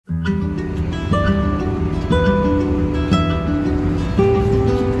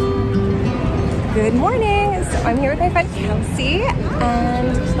my friend Kelsey,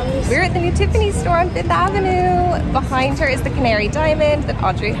 and we're at the new Tiffany store on 5th Avenue. Behind her is the Canary Diamond that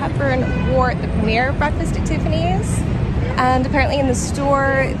Audrey Hepburn wore at the premiere breakfast at Tiffany's. And apparently in the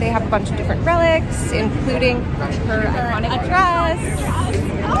store, they have a bunch of different relics, including her iconic dress.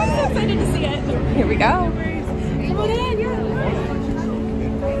 Oh, I'm so excited to see it. Here we go. Come on in, yeah.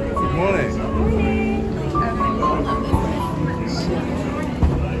 Good morning.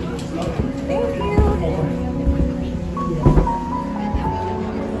 Thank you.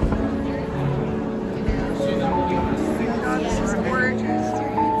 This is gorgeous.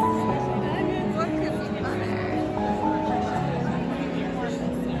 What could be better?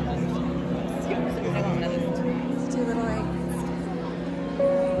 Let's do a little like.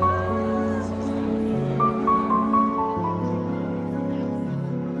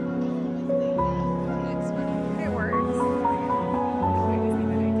 It works.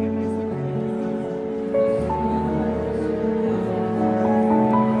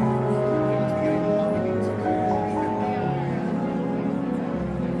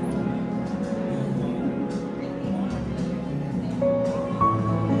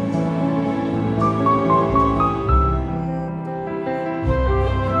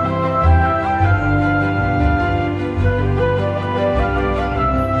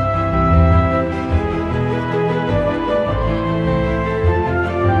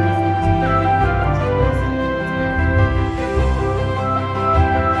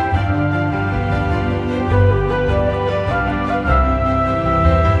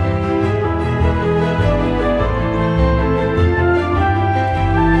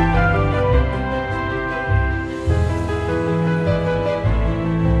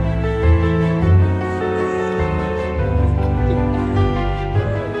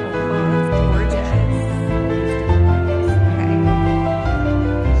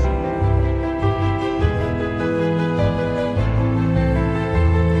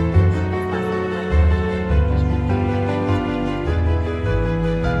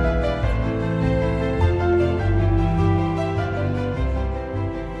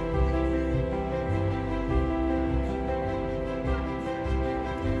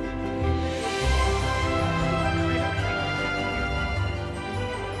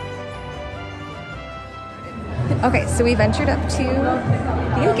 Okay, so we ventured up to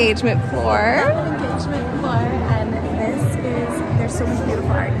the engagement floor. Engagement floor, and there's so much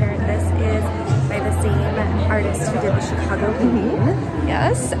beautiful art here. This is by the same artist who did the Chicago painting.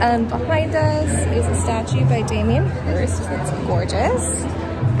 Yes, and behind us is a statue by Damien Hirst that's gorgeous.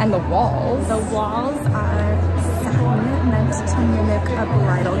 And the walls. The walls are satin, meant to mimic a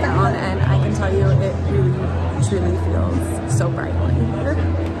bridal gown, and I can tell you it really, truly feels so bridal in here.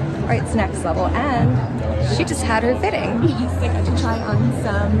 Alright, it's next level, and she just had her fitting. Yes, I got to try on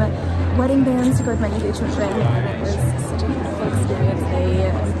some wedding bands to go with my engagement ring, and it was such a beautiful experience.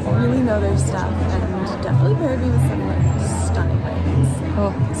 They really know their stuff, and definitely paired me with some like stunning rings.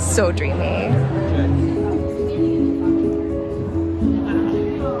 Oh, so dreamy.